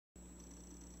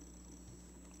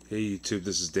Hey YouTube,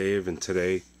 this is Dave, and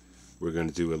today we're going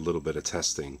to do a little bit of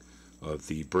testing of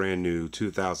the brand new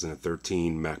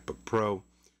 2013 MacBook Pro.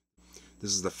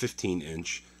 This is the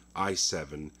 15-inch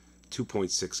i7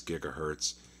 2.6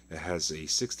 gigahertz. It has a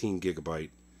 16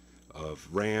 gigabyte of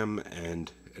RAM and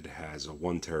it has a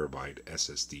 1 terabyte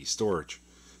SSD storage.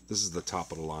 This is the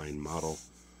top of the line model,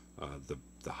 the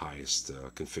highest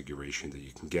configuration that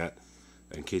you can get.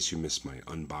 In case you missed my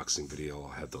unboxing video, I'll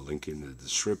have the link in the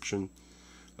description.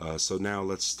 So now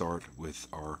let's start with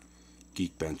our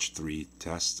Geekbench 3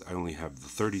 test. I only have the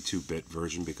 32-bit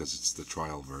version because it's the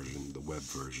trial version, the web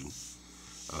version,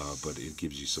 but it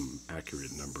gives you some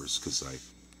accurate numbers because I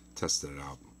tested it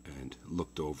out and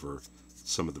looked over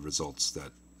some of the results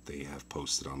that they have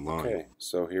posted online. Okay,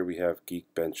 so here we have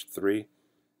Geekbench 3,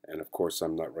 and of course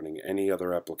I'm not running any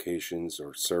other applications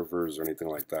or servers or anything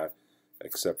like that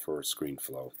except for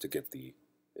ScreenFlow to get the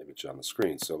image on the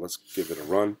screen. So let's give it a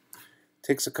run.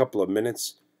 Takes a couple of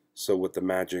minutes, so with the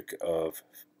magic of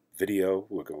video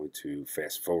we're going to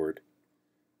fast forward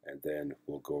and then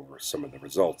we'll go over some of the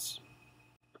results.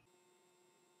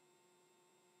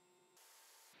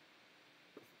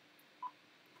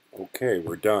 Okay,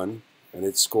 we're done, and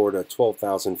it scored a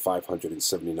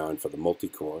 12,579 for the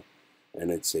multi-core, and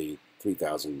it's a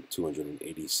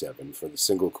 3,287 for the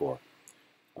single core.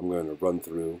 I'm going to run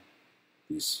through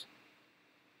these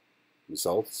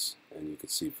results and you can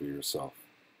see for yourself.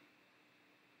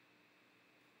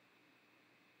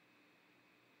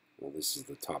 Now this is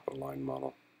the top of the line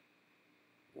model,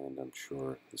 and I'm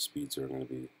sure the speeds are going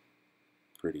to be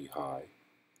pretty high.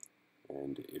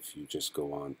 And if you just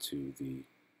go on to the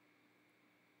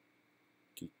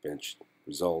Geekbench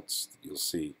results, you'll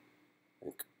see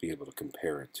and be able to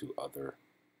compare it to other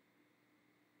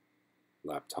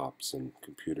laptops and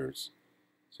computers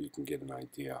so you can get an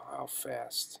idea how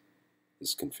fast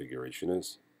this configuration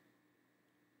is.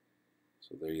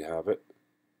 So there you have it,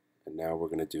 and now we're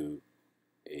going to do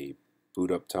a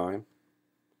boot up time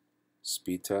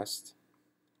speed test.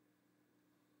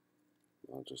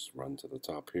 I'll just run to the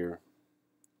top here,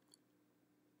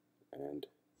 and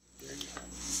there you have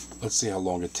it. Let's see how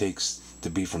long it takes to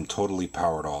be from totally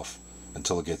powered off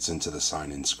until it gets into the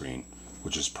sign-in screen,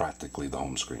 which is practically the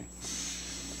home screen.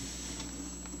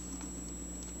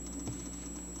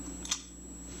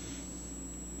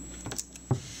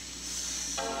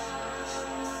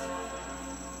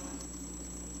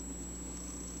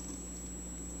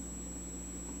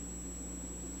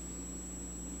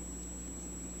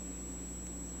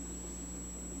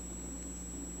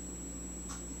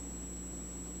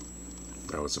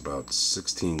 That was about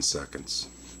 16 seconds.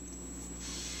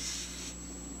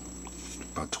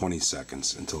 About 20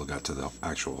 seconds until it got to the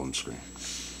actual home screen.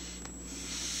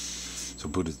 So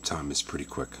boot time is pretty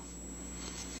quick.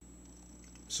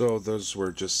 So those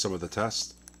were just some of the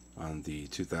tests on the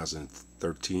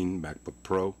 2013 MacBook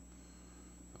Pro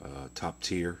top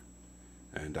tier,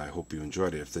 and I hope you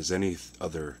enjoyed it. If there's any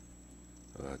other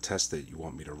tests that you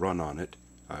want me to run on it,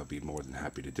 I'll be more than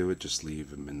happy to do it. Just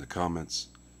leave them in the comments.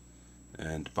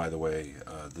 And by the way,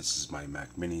 this is my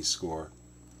Mac Mini score.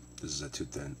 This is a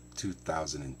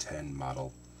 2010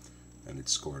 model, and it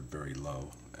scored very low,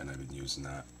 and I've been using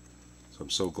that. So I'm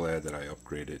so glad that I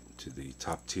upgraded to the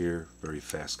top tier, very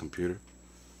fast computer.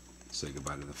 Say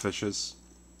goodbye to the fishes.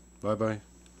 Bye bye.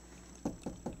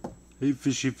 Hey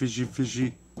fishy, fishy,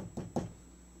 fishy.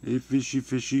 Hey fishy,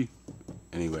 fishy.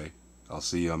 Anyway, I'll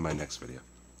see you on my next video.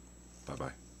 Bye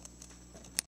bye.